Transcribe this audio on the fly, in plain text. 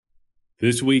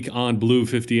This week on Blue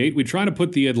 58, we try to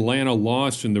put the Atlanta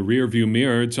loss in the rearview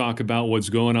mirror, talk about what's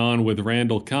going on with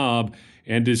Randall Cobb,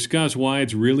 and discuss why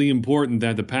it's really important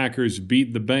that the Packers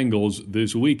beat the Bengals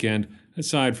this weekend,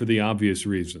 aside for the obvious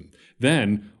reason.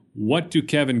 Then, what do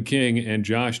Kevin King and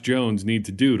Josh Jones need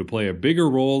to do to play a bigger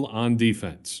role on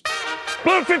defense?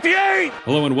 Blue 58!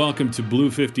 Hello and welcome to Blue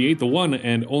 58, the one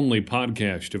and only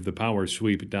podcast of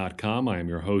thepowersweep.com. I am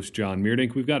your host, John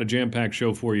Meerdink. We've got a jam-packed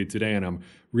show for you today, and I'm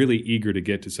really eager to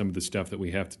get to some of the stuff that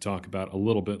we have to talk about a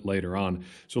little bit later on.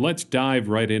 So let's dive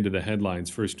right into the headlines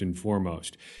first and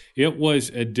foremost. It was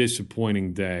a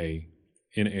disappointing day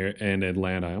in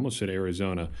Atlanta. I almost said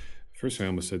Arizona. First, I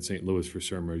almost said St. Louis for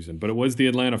some reason. But it was the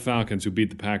Atlanta Falcons who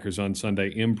beat the Packers on Sunday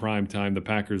in prime time. The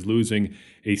Packers losing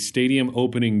a stadium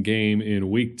opening game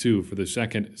in week 2 for the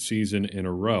second season in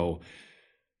a row.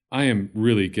 I am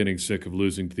really getting sick of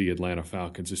losing to the Atlanta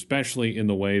Falcons, especially in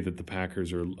the way that the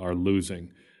Packers are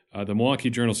losing. The Milwaukee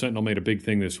Journal-Sentinel made a big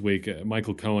thing this week.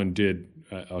 Michael Cohen did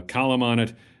a column on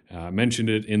it, mentioned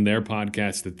it in their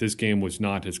podcast that this game was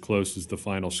not as close as the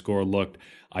final score looked.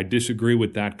 I disagree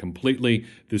with that completely.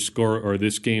 This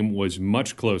game was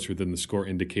much closer than the score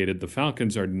indicated. The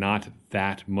Falcons are not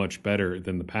that much better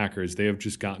than the Packers. They have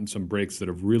just gotten some breaks that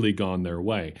have really gone their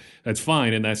way. That's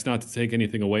fine, and that's not to take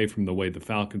anything away from the way the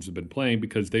Falcons have been playing,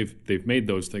 because they've made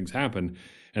those things happen,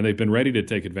 and they've been ready to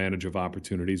take advantage of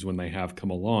opportunities when they have come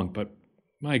along. But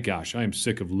my gosh, I am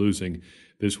sick of losing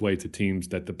this way to teams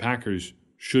that the Packers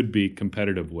should be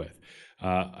competitive with.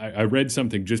 I read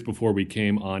something just before we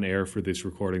came on air for this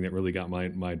recording that really got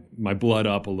my blood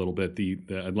up a little bit. The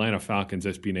Atlanta Falcons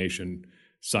SB Nation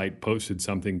site posted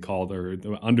something called, or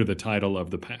under the title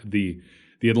of the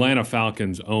Atlanta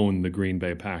Falcons own the Green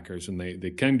Bay Packers, and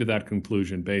they came to that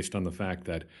conclusion based on the fact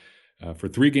that for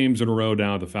 3 games in a row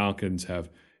now, the Falcons have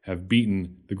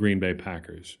beaten the Green Bay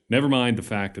Packers. Never mind the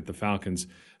fact that the Falcons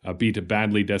beat a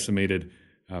badly decimated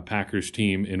Packers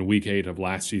team in Week 8 of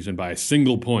last season by a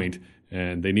single point,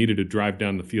 and they needed to drive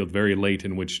down the field very late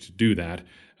in which to do that.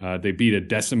 They beat a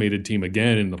decimated team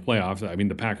again in the playoffs. I mean,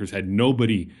 the Packers had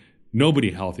nobody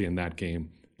healthy in that game.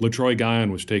 LaTroy Guion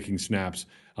was taking snaps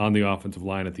on the offensive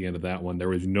line at the end of that one. There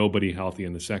was nobody healthy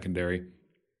in the secondary.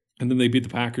 And then they beat the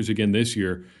Packers again this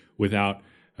year without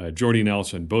Jordy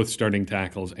Nelson, both starting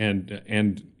tackles,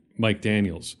 and Mike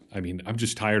Daniels. I mean, I'm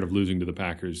just tired of losing to the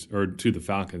Packers, or to the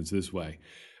Falcons this way.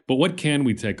 But what can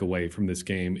we take away from this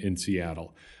game in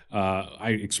Seattle?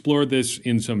 I explored this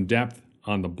in some depth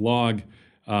on the blog.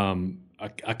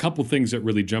 A couple things that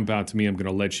really jump out to me. I'm going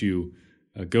to let you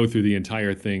go through the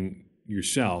entire thing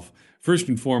yourself. First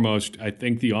and foremost, I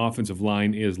think the offensive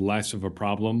line is less of a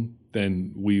problem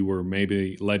than we were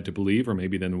maybe led to believe, or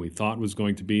maybe than we thought was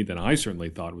going to be, than I certainly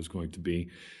thought was going to be.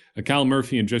 Kyle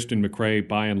Murphy and Justin McCray,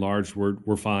 by and large,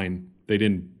 were fine. They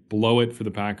didn't blow it for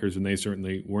the Packers, and they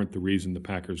certainly weren't the reason the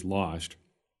Packers lost.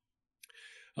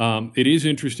 It is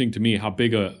interesting to me how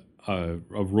big a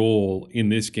role in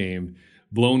this game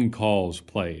blown calls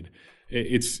played.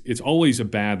 It's always a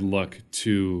bad look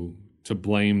to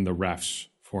blame the refs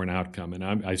for an outcome,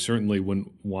 and I certainly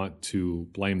wouldn't want to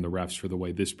blame the refs for the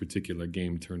way this particular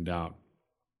game turned out.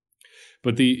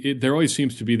 But there always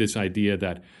seems to be this idea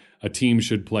that a team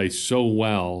should play so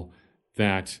well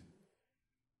that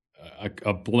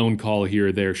a blown call here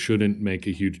or there shouldn't make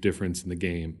a huge difference in the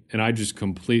game. And I just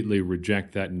completely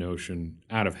reject that notion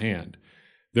out of hand.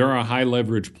 There are high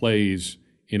leverage plays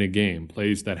in a game,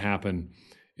 plays that happen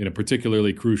in a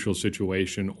particularly crucial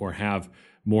situation or have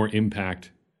more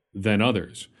impact than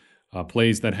others.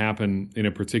 Plays that happen in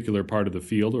a particular part of the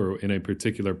field, or in a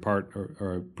particular part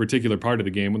or a particular part of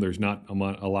the game when there's not a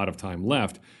lot of time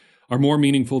left, are more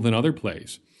meaningful than other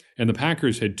plays. And the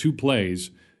Packers had 2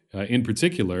 plays in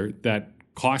particular that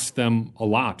cost them a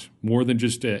lot, more than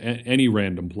just any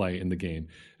random play in the game.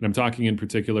 And I'm talking in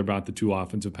particular about the 2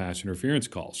 offensive pass interference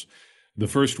calls. The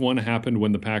first one happened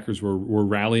when the Packers were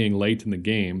rallying late in the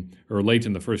game, or late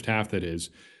in the first half, that is,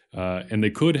 and they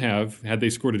could have, had they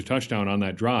scored a touchdown on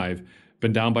that drive,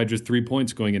 been down by just 3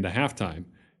 points going into halftime.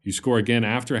 You score again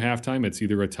after halftime, it's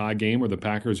either a tie game or the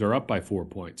Packers are up by 4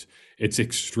 points. It's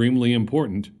extremely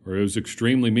important, or it was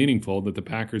extremely meaningful, that the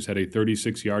Packers had a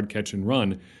 36-yard catch and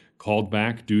run called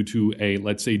back due to a,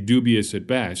 let's say, dubious at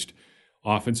best,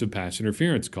 offensive pass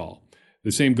interference call.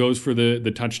 The same goes for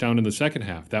the touchdown in the second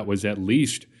half. That was at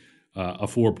least a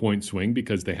 4-point swing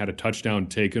because they had a touchdown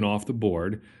taken off the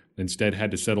board, instead had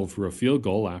to settle for a field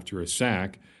goal after a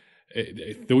sack.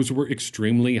 Those were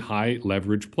extremely high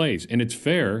leverage plays. And it's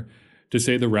fair to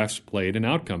say the refs played an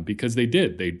outcome, because they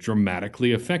did. They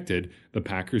dramatically affected the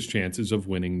Packers' chances of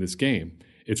winning this game.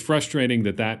 it's frustrating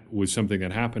that that was something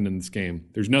that happened in this game.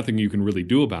 There's nothing you can really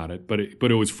do about it, but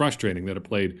it was frustrating that it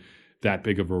played that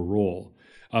big of a role.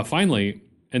 Finally,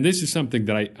 and this is something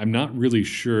that I'm not really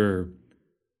sure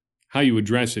how you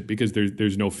address it, because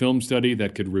there's no film study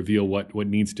that could reveal what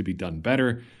needs to be done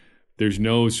better. There's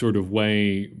no sort of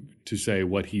way to say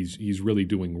what he's really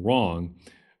doing wrong.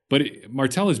 But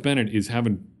Martellus Bennett is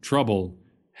having trouble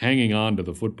hanging on to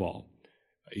the football.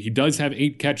 He does have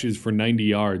 8 catches for 90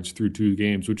 yards through 2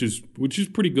 games, which is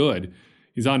pretty good.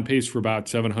 He's on pace for about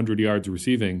 700 yards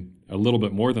receiving, a little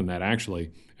bit more than that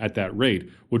actually, at that rate,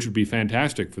 which would be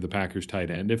fantastic for the Packers tight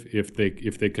end. If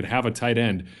they could have a tight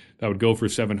end that would go for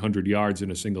 700 yards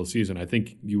in a single season, I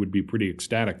think you would be pretty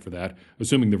ecstatic for that,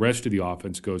 assuming the rest of the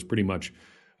offense goes pretty much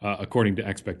according to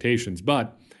expectations.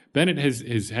 But Bennett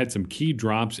has had some key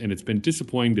drops, and it's been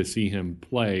disappointing to see him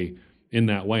play in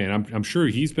that way. And I'm sure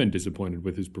he's been disappointed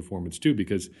with his performance too,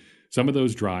 because some of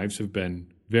those drives have been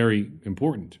very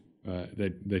important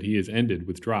that he has ended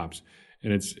with drops.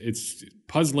 And it's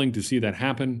puzzling to see that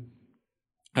happen.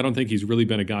 I don't think he's really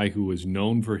been a guy who was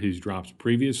known for his drops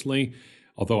previously,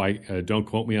 although I don't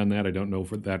quote me on that. I don't know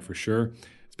that for sure.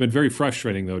 It's been very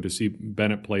frustrating, though, to see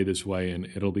Bennett play this way, and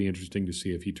it'll be interesting to see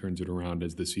if he turns it around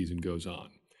as the season goes on.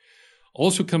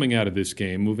 Also coming out of this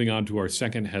game, moving on to our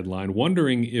second headline,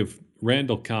 wondering if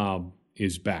Randall Cobb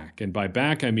is back. And by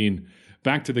back, I mean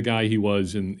back to the guy he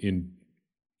was in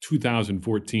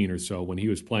 2014 or so, when he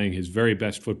was playing his very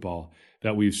best football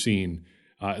that we've seen,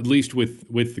 at least with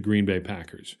the Green Bay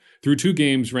Packers. Through 2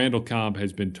 games, Randall Cobb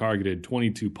has been targeted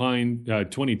 22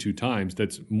 times.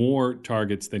 That's more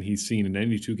targets than he's seen in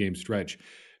any 2-game stretch,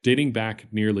 dating back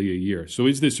nearly a year. So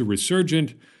is this a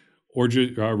resurgence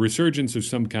of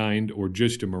some kind, or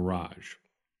just a mirage?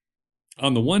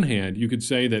 On the one hand, you could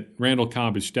say that Randall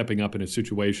Cobb is stepping up in a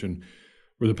situation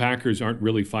where the Packers aren't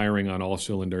really firing on all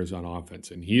cylinders on offense,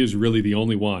 and he is really the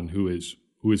only one who is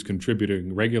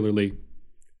contributing regularly.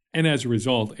 And as a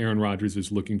result, Aaron Rodgers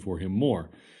is looking for him more.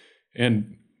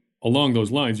 And along those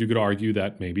lines, you could argue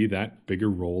that maybe that bigger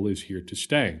role is here to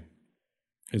stay.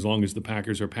 As long as the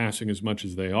Packers are passing as much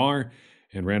as they are,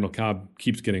 and Randall Cobb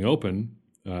keeps getting open,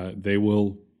 they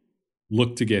will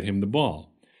look to get him the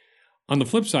ball. On the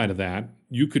flip side of that,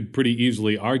 you could pretty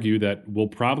easily argue that we'll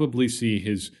probably see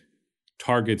his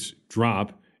targets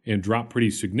drop, and drop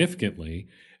pretty significantly,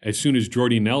 as soon as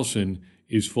Jordy Nelson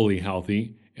is fully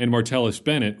healthy and Martellus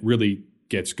Bennett really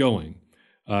gets going.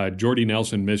 Jordy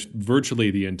Nelson missed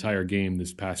virtually the entire game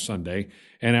this past Sunday,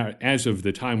 and as of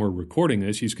the time we're recording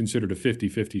this, he's considered a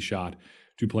 50-50 shot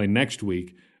to play next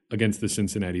week against the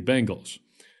Cincinnati Bengals.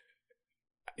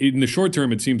 In the short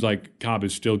term, it seems like Cobb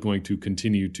is still going to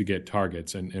continue to get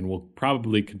targets and will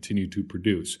probably continue to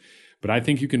produce. But I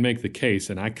think you can make the case,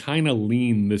 and I kind of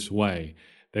lean this way,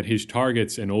 that his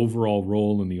targets and overall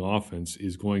role in the offense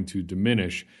is going to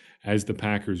diminish as the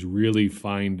Packers really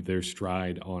find their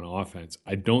stride on offense.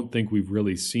 I don't think we've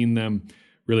really seen them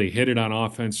really hit it on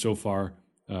offense so far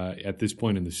at this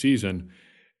point in the season.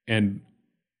 And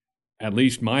at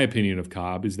least my opinion of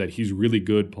Cobb is that he's really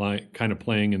good kind of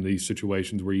playing in these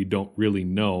situations where you don't really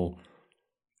know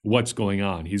what's going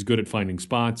on. He's good at finding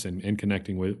spots and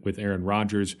connecting with Aaron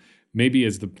Rodgers. Maybe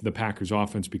as the Packers'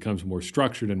 offense becomes more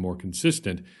structured and more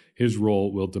consistent, his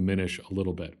role will diminish a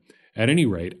little bit. At any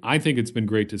rate, I think it's been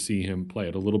great to see him play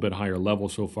at a little bit higher level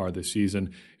so far this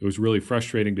season. It was really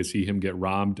frustrating to see him get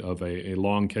robbed of a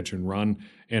long catch and run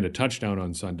and a touchdown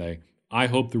on Sunday. I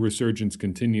hope the resurgence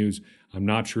continues. I'm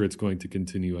not sure it's going to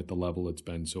continue at the level it's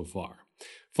been so far.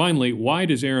 Finally, why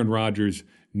does Aaron Rodgers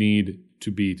need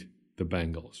to beat the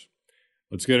Bengals?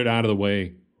 Let's get it out of the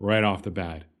way right off the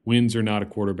bat. Wins are not a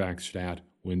quarterback stat.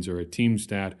 Wins are a team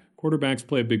stat. Quarterbacks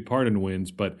play a big part in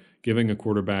wins, but giving a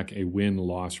quarterback a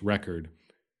win-loss record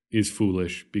is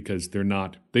foolish because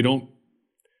they don't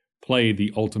play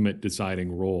the ultimate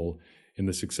deciding role in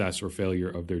the success or failure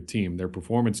of their team. Their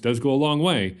performance does go a long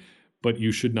way, but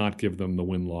you should not give them the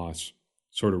win-loss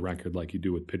sort of record like you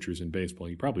do with pitchers in baseball.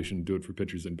 You probably shouldn't do it for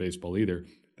pitchers in baseball either.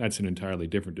 That's an entirely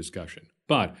different discussion.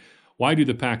 But why do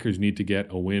the Packers need to get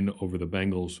a win over the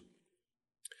Bengals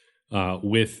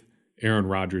with Aaron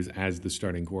Rodgers as the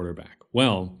starting quarterback?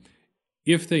 Well,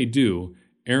 if they do,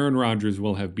 Aaron Rodgers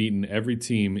will have beaten every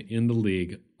team in the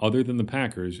league other than the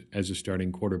Packers as a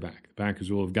starting quarterback. The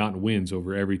Packers will have gotten wins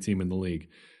over every team in the league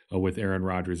with Aaron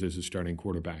Rodgers as a starting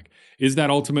quarterback. Is that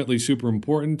ultimately super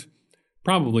important?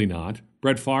 Probably not.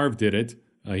 Brett Favre did it.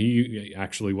 He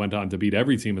actually went on to beat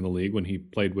every team in the league when he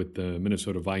played with the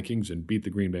Minnesota Vikings and beat the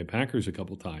Green Bay Packers a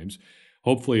couple times.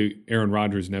 Hopefully, Aaron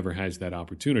Rodgers never has that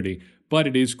opportunity, but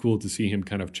it is cool to see him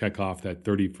kind of check off that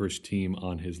 31st team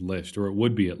on his list, or it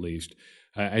would be at least,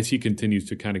 as he continues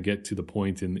to kind of get to the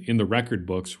point in the record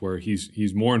books where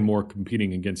he's more and more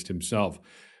competing against himself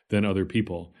than other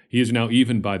people. He is now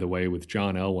even, by the way, with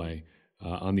John Elway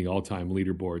on the all-time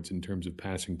leaderboards in terms of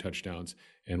passing touchdowns,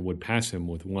 and would pass him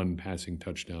with one passing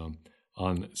touchdown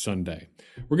on Sunday.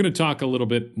 We're going to talk a little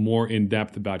bit more in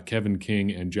depth about Kevin King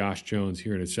and Josh Jones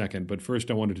here in a second, but first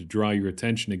I wanted to draw your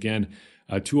attention again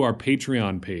to our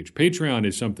Patreon page. Patreon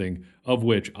is something of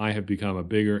which I have become a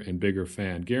bigger and bigger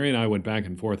fan. Gary and I went back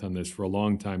and forth on this for a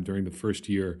long time during the first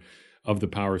year of the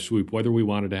Power Sweep, whether we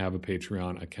wanted to have a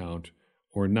Patreon account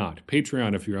or not.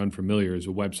 Patreon, if you're unfamiliar, is a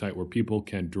website where people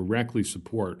can directly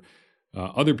support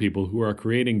other people who are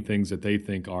creating things that they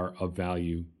think are of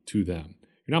value to them.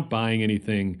 You're not buying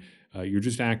anything. You're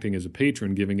just acting as a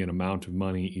patron, giving an amount of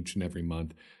money each and every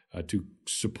month to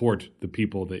support the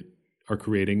people that are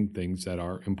creating things that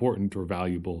are important or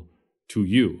valuable to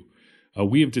you.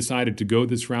 We have decided to go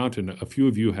this route, and a few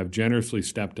of you have generously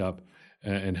stepped up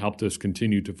and helped us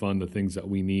continue to fund the things that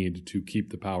we need to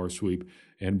keep the Power Sweep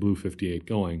and Blue 58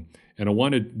 going. And I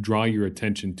want to draw your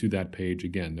attention to that page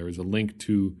again. There is a link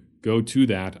to go to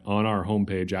that on our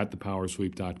homepage at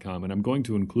thepowersweep.com. And I'm going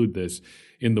to include this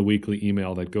in the weekly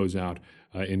email that goes out,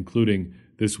 including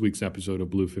this week's episode of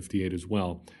Blue 58 as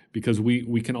well, because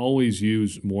we can always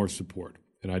use more support.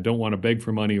 And I don't want to beg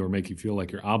for money or make you feel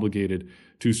like you're obligated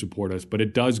to support us, but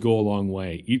it does go a long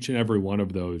way. Each and every one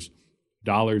of those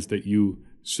dollars that you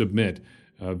submit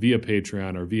via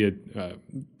Patreon or via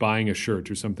buying a shirt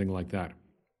or something like that,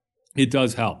 it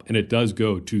does help, and it does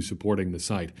go to supporting the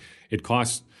site. It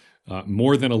costs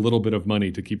more than a little bit of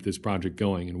money to keep this project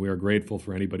going, and we are grateful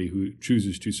for anybody who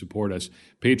chooses to support us.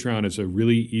 Patreon is a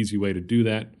really easy way to do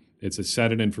that. It's a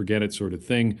set it and forget it sort of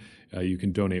thing. You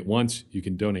can donate once. You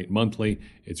can donate monthly.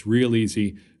 It's real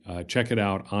easy. Check it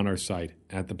out on our site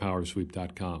at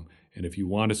thepowersweep.com. And if you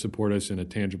want to support us in a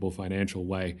tangible financial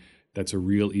way, that's a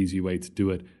real easy way to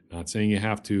do it. Not saying you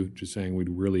have to, just saying we'd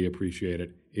really appreciate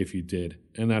it if you did.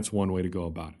 And that's one way to go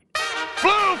about it.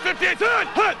 Blue 58,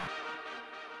 hut!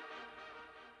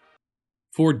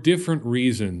 For different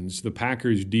reasons, the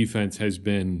Packers' defense has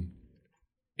been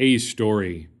a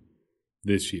story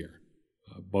this year,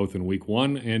 both in Week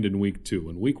 1 and in Week 2.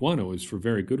 In Week 1, it was for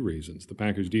very good reasons. The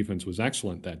Packers' defense was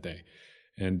excellent that day,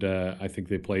 and I think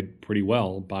they played pretty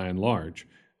well by and large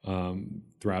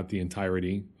throughout the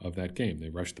entirety of that game. They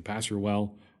rushed the passer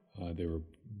well. They were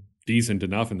decent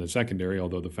enough in the secondary,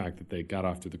 although the fact that they got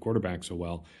off to the quarterback so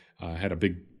well had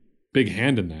a big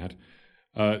hand in that.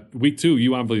 Week 2,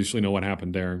 you obviously know what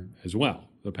happened there as well.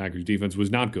 The Packers' defense was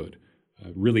not good.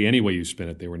 Really, any way you spin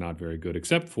it, they were not very good,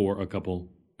 except for a couple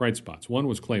bright spots. One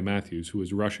was Clay Matthews, who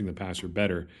was rushing the passer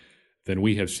better than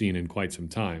we have seen in quite some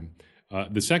time.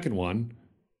 The second one,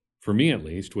 for me at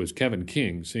least, was Kevin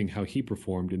King, seeing how he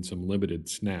performed in some limited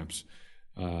snaps,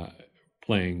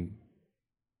 playing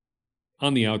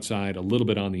on the outside, a little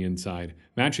bit on the inside,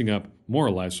 matching up more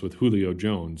or less with Julio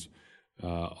Jones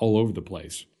all over the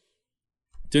place.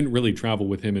 Didn't really travel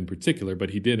with him in particular,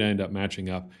 but he did end up matching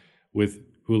up with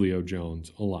Julio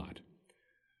Jones a lot.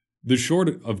 The short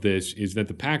of this is that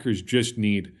the Packers just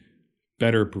need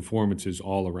better performances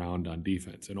all around on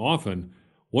defense. And often,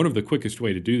 one of the quickest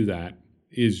way to do that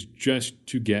is just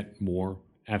to get more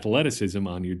athleticism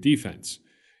on your defense.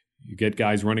 You get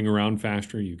guys running around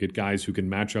faster. You get guys who can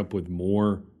match up with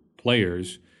more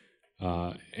players.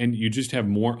 And you just have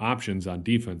more options on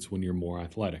defense when you're more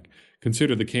athletic.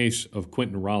 Consider the case of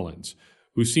Quentin Rollins,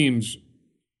 who seems,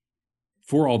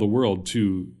 for all the world,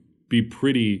 to be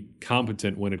pretty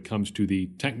competent when it comes to the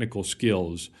technical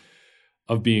skills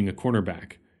of being a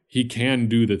cornerback. He can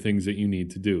do the things that you need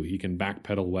to do. He can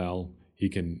backpedal well. He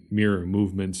can mirror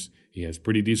movements. He has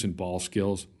pretty decent ball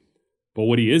skills. But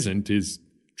what he isn't is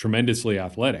tremendously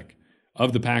athletic.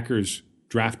 Of the Packers'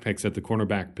 draft picks at the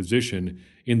cornerback position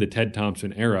in the Ted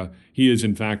Thompson era, he is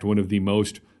in fact one of the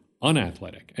most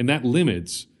unathletic. And that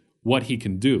limits what he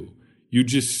can do. You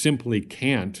just simply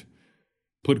can't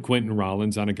put Quentin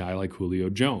Rollins on a guy like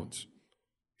Julio Jones.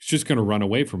 He's just going to run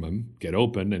away from him, get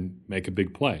open, and make a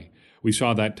big play. We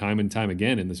saw that time and time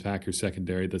again in this Packers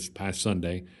secondary this past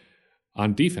Sunday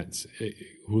on defense.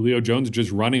 Julio Jones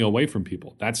just running away from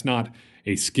people. That's not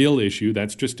a skill issue.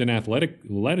 That's just an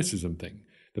athleticism thing.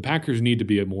 The Packers need to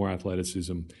be the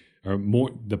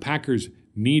Packers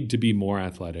need to be more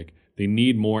athletic. They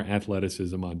need more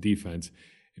athleticism on defense.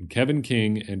 And Kevin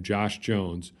King and Josh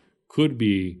Jones could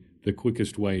be the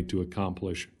quickest way to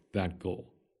accomplish that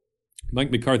goal.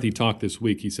 Mike McCarthy talked this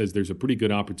week. He says there's a pretty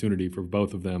good opportunity for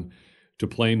both of them to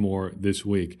play more this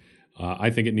week. I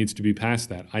think it needs to be past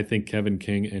that. I think Kevin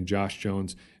King and Josh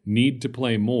Jones need to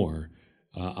play more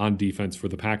on defense for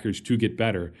the Packers to get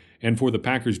better and for the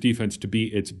Packers defense to be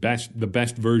the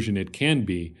best version it can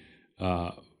be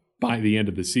by the end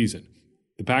of the season.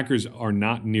 The Packers are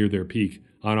not near their peak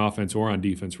on offense or on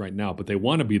defense right now, but they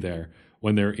want to be there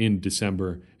when they're in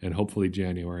December and hopefully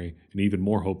January and even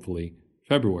more hopefully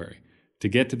February. To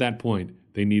get to that point,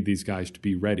 they need these guys to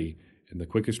be ready, and the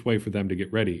quickest way for them to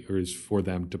get ready is for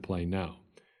them to play now.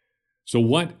 So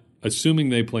what, assuming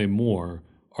they play more,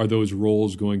 are those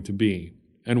roles going to be,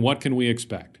 and what can we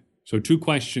expect? So 2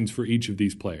 questions for each of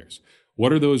these players.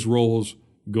 What are those roles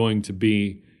going to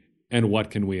be, and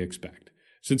what can we expect?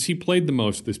 Since he played the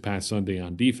most this past Sunday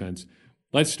on defense,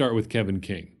 let's start with Kevin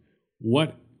King.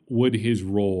 What would his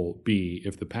role be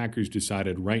if the Packers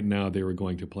decided right now they were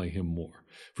going to play him more?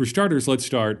 For starters, let's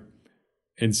start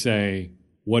and say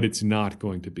what it's not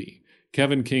going to be.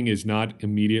 Kevin King is not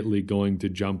immediately going to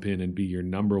jump in and be your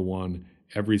number one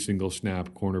every single snap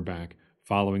cornerback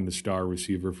following the star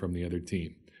receiver from the other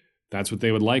team. That's what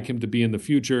they would like him to be in the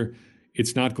future.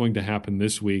 It's not going to happen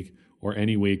this week or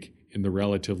any week in the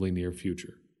relatively near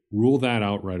future. Rule that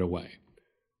out right away.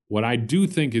 What I do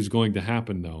think is going to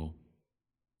happen, though,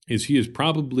 is he is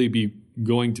probably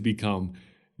going to become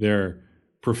their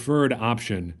preferred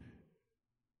option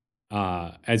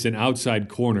as an outside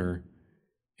corner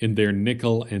in their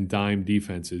nickel and dime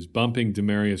defenses, bumping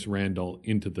Demarius Randall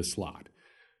into the slot.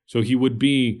 So he would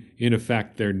be, in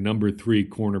effect, their number 3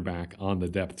 cornerback on the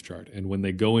depth chart. And when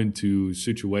they go into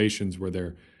situations where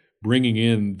they're bringing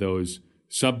in those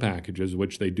sub-packages,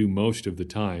 which they do most of the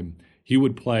time, he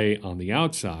would play on the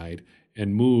outside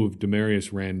and move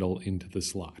Demarius Randall into the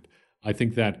slot. I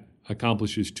think that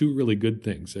accomplishes 2 really good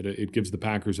things. It gives the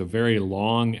Packers a very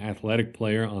long, athletic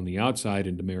player on the outside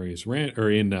in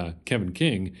Kevin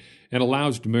King, and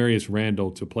allows Demarius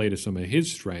Randall to play to some of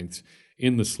his strengths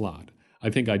in the slot. I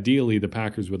think ideally the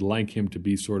Packers would like him to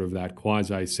be sort of that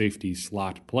quasi-safety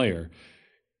slot player,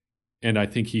 and I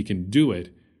think he can do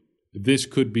it. This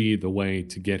could be the way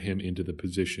to get him into the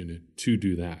position to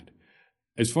do that.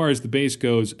 As far as the base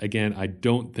goes, again, I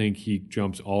don't think he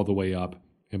jumps all the way up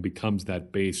and becomes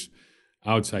that base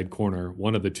outside corner,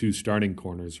 one of the 2 starting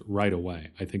corners right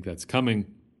away. I think that's coming.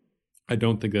 I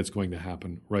don't think that's going to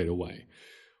happen right away.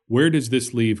 Where does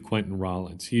this leave Quentin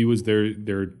Rollins? He was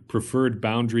their preferred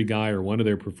boundary guy, or one of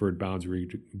their preferred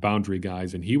boundary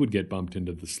guys, and he would get bumped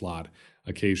into the slot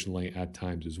occasionally at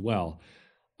times as well.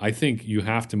 I think you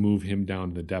have to move him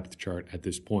down the depth chart at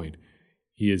this point.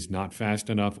 He is not fast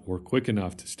enough or quick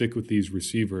enough to stick with these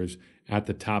receivers at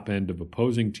the top end of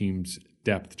opposing teams'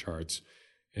 depth charts.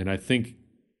 And I think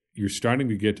you're starting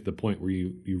to get to the point where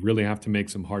you really have to make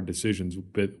some hard decisions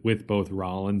with both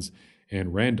Rollins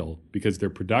and Randall, because their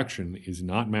production is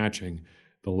not matching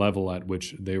the level at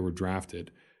which they were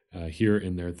drafted here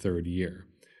in their 3rd year.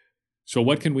 So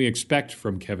what can we expect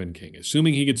from Kevin King?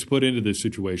 Assuming he gets put into this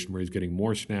situation where he's getting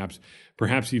more snaps,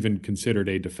 perhaps even considered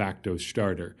a de facto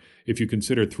starter. If you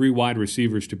consider 3 wide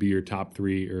receivers to be your top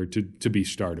 3 or to be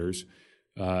starters,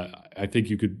 I think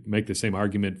you could make the same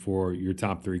argument for your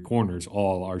top 3 corners.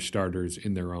 All are starters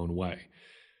in their own way.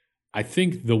 I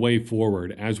think the way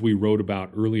forward, as we wrote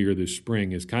about earlier this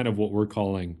spring, is kind of what we're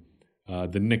calling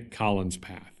the Nick Collins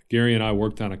path. Gary and I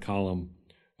worked on a column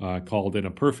called "In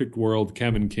a Perfect World,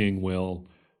 Kevin King will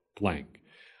blank."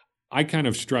 I kind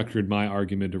of structured my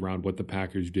argument around what the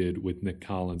Packers did with Nick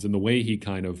Collins and the way he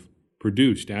kind of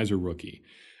produced as a rookie.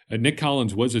 Nick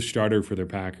Collins was a starter for their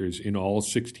Packers in all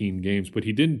 16 games, but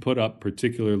he didn't put up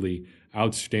particularly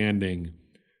outstanding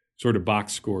sort of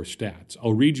box score stats.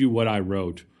 I'll read you what I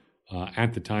wrote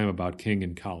at the time about King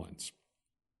and Collins.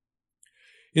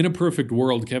 In a perfect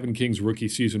world, Kevin King's rookie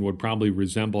season would probably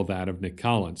resemble that of Nick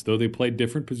Collins. Though they played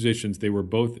different positions, they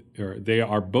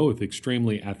are both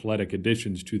extremely athletic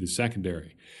additions to the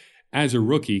secondary. As a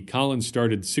rookie, Collins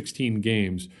started 16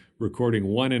 games, recording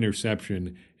 1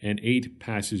 interception and 8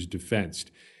 passes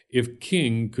defensed. If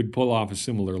King could pull off a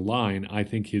similar line, I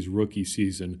think his rookie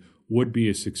season would be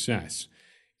a success.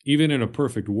 Even in a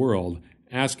perfect world,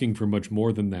 asking for much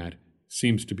more than that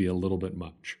seems to be a little bit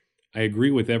much. I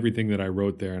agree with everything that I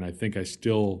wrote there, and I think I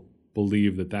still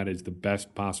believe that that is the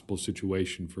best possible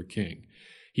situation for King.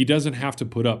 He doesn't have to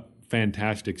put up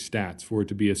fantastic stats for it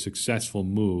to be a successful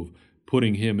move,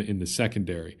 putting him in the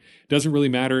secondary. It doesn't really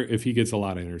matter if he gets a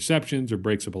lot of interceptions or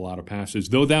breaks up a lot of passes,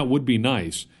 though that would be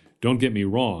nice. Don't get me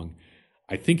wrong.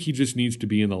 I think he just needs to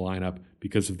be in the lineup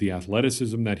because of the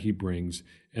athleticism that he brings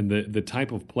and the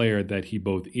type of player that he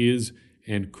both is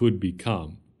and could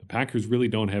become. The Packers really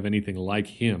don't have anything like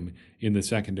him in the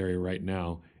secondary right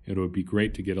now, and it would be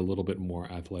great to get a little bit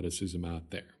more athleticism out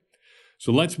there.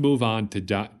 So let's move on to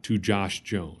Josh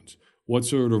Jones. What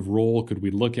sort of role could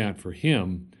we look at for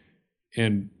him?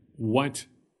 And what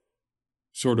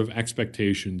sort of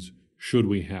expectations should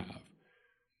we have?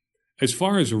 As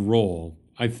far as a role,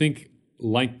 I think,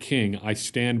 like King, I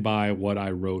stand by what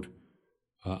I wrote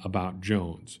about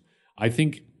Jones. I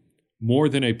think more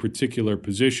than a particular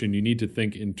position, you need to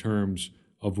think in terms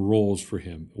of roles for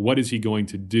him. What is he going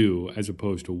to do as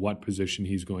opposed to what position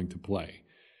he's going to play?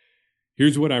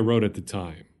 Here's what I wrote at the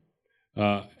time.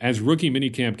 As rookie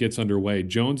minicamp gets underway,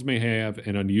 Jones may have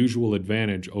an unusual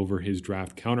advantage over his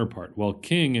draft counterpart. While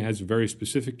King has a very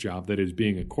specific job, that is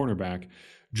being a cornerback,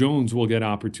 Jones will get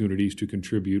opportunities to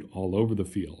contribute all over the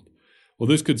field. Well,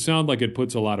 this could sound like it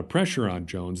puts a lot of pressure on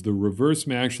Jones. The reverse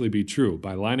may actually be true.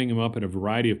 By lining him up in a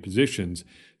variety of positions,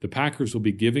 the Packers will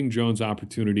be giving Jones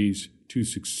opportunities to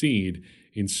succeed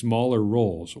in smaller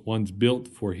roles, ones built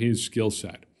for his skill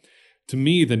set. To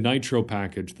me, the Nitro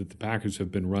package that the Packers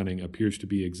have been running appears to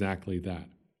be exactly that.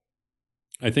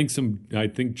 I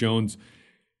think Jones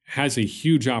has a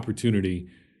huge opportunity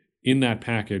in that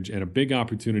package and a big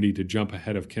opportunity to jump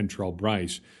ahead of Kentrell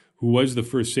Brice, who was the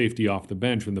first safety off the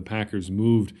bench when the Packers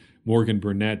moved Morgan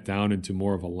Burnett down into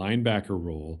more of a linebacker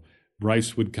role.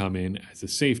 Brice would come in as a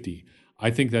safety. I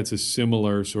think that's a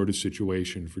similar sort of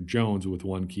situation for Jones with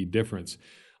one key difference.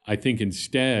 I think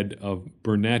instead of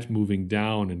Burnett moving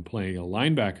down and playing a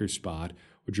linebacker spot,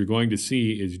 what you're going to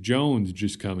see is Jones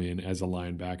just come in as a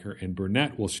linebacker and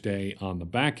Burnett will stay on the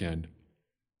back end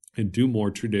and do more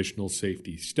traditional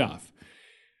safety stuff.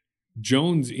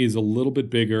 Jones is a little bit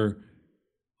bigger,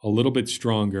 a little bit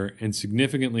stronger, and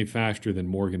significantly faster than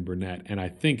Morgan Burnett. And I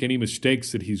think any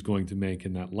mistakes that he's going to make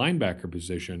in that linebacker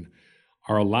position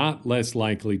are a lot less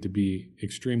likely to be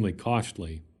extremely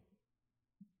costly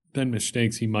than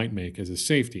mistakes he might make as a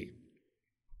safety.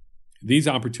 These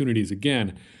opportunities,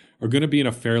 again, are going to be in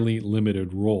a fairly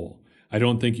limited role. I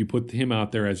don't think you put him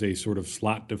out there as a sort of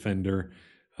slot defender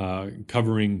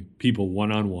covering people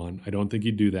one-on-one. I don't think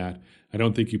you do that. I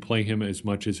don't think you play him as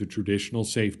much as a traditional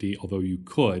safety, although you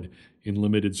could in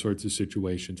limited sorts of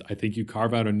situations. I think you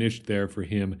carve out a niche there for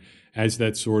him as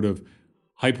that sort of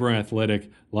hyper-athletic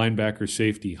linebacker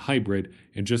safety hybrid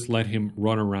and just let him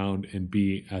run around and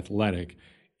be athletic,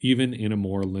 even in a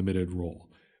more limited role.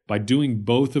 By doing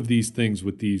both of these things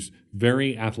with these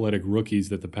very athletic rookies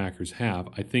that the Packers have,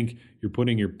 I think you're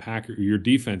putting your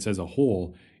defense as a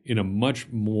whole in a much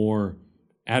more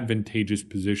advantageous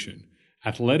position.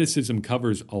 Athleticism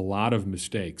covers a lot of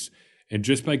mistakes, and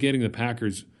just by getting the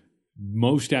Packers'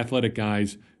 most athletic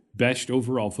guys, best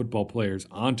overall football players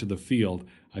onto the field,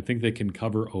 I think they can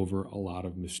cover over a lot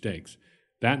of mistakes.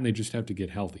 That and they just have to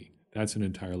get healthy. That's an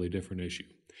entirely different issue.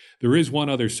 There is one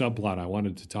other subplot I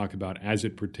wanted to talk about as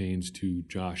it pertains to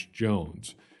Josh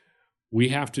Jones. We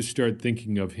have to start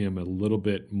thinking of him a little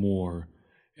bit more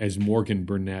as Morgan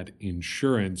Burnett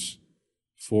insurance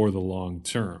for the long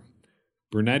term.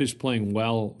 Burnett is playing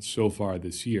well so far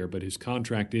this year, but his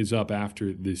contract is up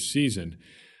after this season.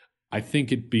 I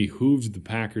think it behooves the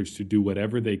Packers to do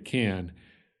whatever they can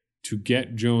to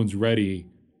get Jones ready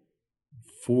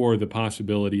for the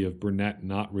possibility of Burnett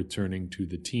not returning to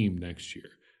the team next year.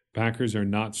 Packers are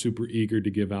not super eager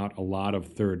to give out a lot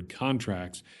of third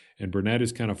contracts, and Burnett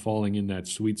is kind of falling in that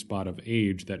sweet spot of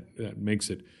age that makes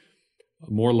it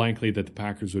more likely that the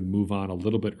Packers would move on a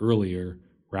little bit earlier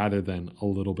rather than a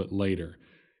little bit later.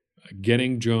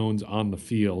 Getting Jones on the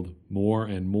field more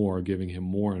and more, giving him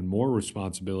more and more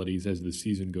responsibilities as the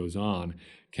season goes on,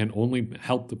 can only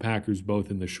help the Packers both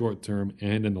in the short term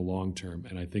and in the long term,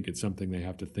 and I think it's something they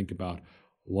have to think about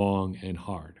long and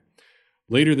hard.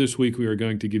 Later this week, we are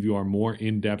going to give you our more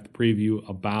in-depth preview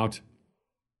about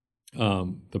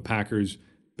the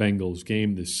Packers-Bengals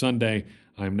game this Sunday.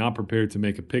 I'm not prepared to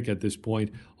make a pick at this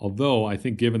point, although I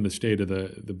think given the state of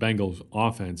the Bengals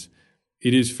offense,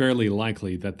 it is fairly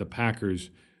likely that the Packers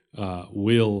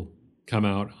will come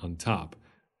out on top.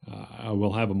 I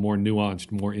will have a more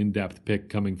nuanced, more in-depth pick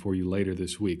coming for you later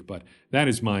this week, but that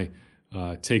is my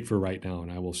take for right now,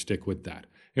 and I will stick with that.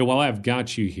 And while I've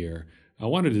got you here, I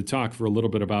wanted to talk for a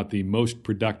little bit about the most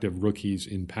productive rookies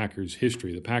in Packers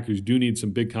history. The Packers do need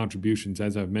some big contributions,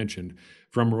 as I've mentioned,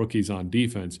 from rookies on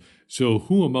defense. So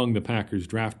who among the Packers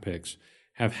draft picks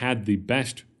have had the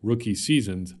best rookie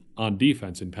seasons on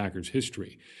defense in Packers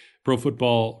history? Pro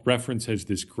Football Reference has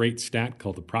this great stat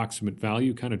called approximate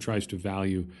value, kind of tries to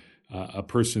value a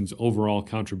person's overall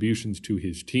contributions to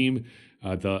his team.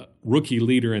 The rookie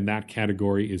leader in that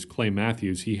category is Clay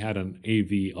Matthews. He had an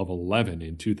AV of 11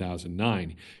 in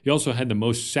 2009. He also had the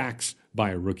most sacks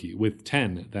by a rookie, with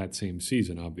 10 that same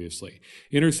season, obviously.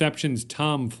 Interceptions,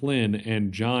 Tom Flynn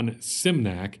and John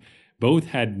Simnak Both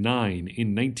had 9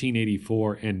 in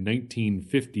 1984 and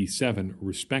 1957,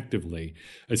 respectively.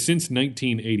 Since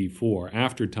 1984,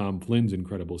 after Tom Flynn's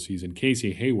incredible season,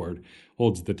 Casey Hayward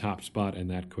holds the top spot in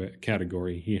that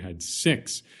category. He had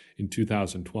 6 in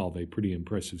 2012, a pretty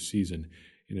impressive season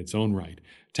in its own right.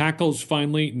 Tackles,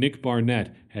 finally, Nick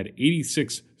Barnett had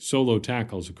 86 solo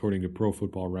tackles, according to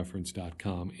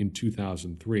ProFootballReference.com, in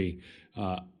 2003.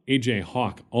 A.J.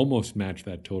 Hawk almost matched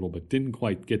that total, but didn't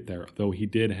quite get there, though he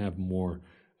did have more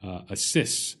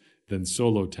assists than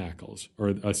solo tackles, or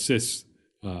assists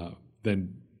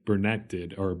than Barnett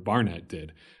did.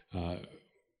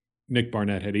 Nick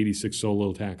Barnett had 86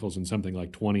 solo tackles and something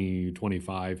like 20,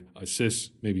 25 assists,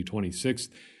 maybe 26.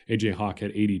 A.J. Hawk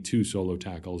had 82 solo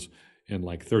tackles and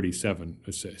like 37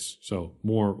 assists. So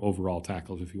more overall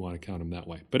tackles if you want to count them that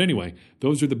way. But anyway,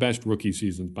 those are the best rookie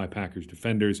seasons by Packers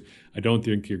defenders. I don't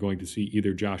think you're going to see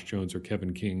either Josh Jones or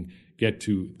Kevin King get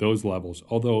to those levels.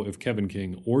 Although if Kevin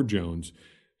King or Jones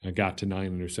got to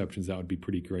 9 interceptions, that would be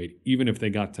pretty great. Even if they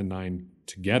got to 9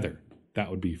 together, that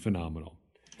would be phenomenal.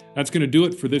 That's going to do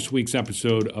it for this week's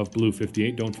episode of Blue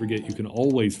 58. Don't forget, you can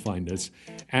always find us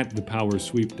at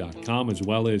thepowersweep.com as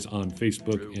well as on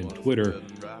Facebook and Twitter.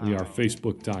 We are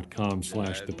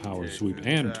facebook.com/thepowersweep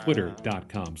and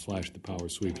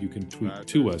twitter.com/thepowersweep. You can tweet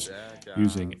to us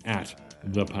using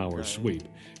 @thepowersweep.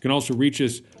 You can also reach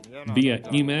us via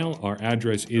email. Our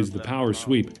address is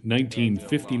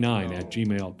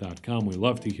thepowersweep1959@gmail.com. We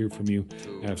love to hear from you.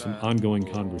 I have some ongoing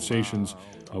conversations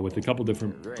with a couple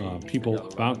different people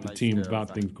about the team,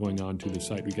 about things going on to the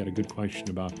site. We got a good question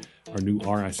about our new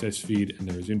RSS feed, and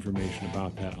there is information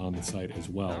about that on the site as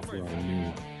well for our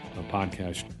new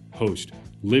podcast host,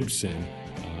 Libsyn.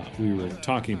 We were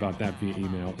talking about that via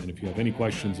email, and if you have any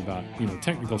questions about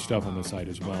technical stuff on the site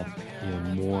as well, we're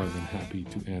more than happy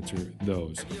to answer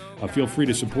those. Feel free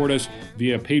to support us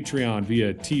via Patreon,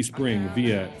 via Teespring,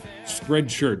 via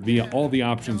Spreadshirt, via all the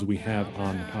options we have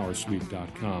on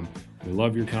thepowersweep.com. We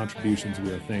love your contributions.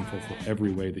 We are thankful for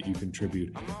every way that you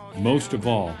contribute. Most of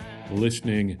all,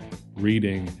 listening,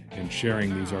 reading, and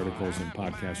sharing these articles and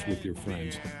podcasts with your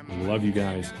friends. We love you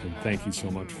guys, and thank you so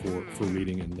much for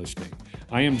reading and listening.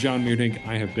 I am John Meerdink.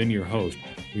 I have been your host.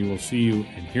 We will see you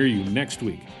and hear you next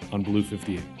week on Blue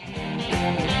 58.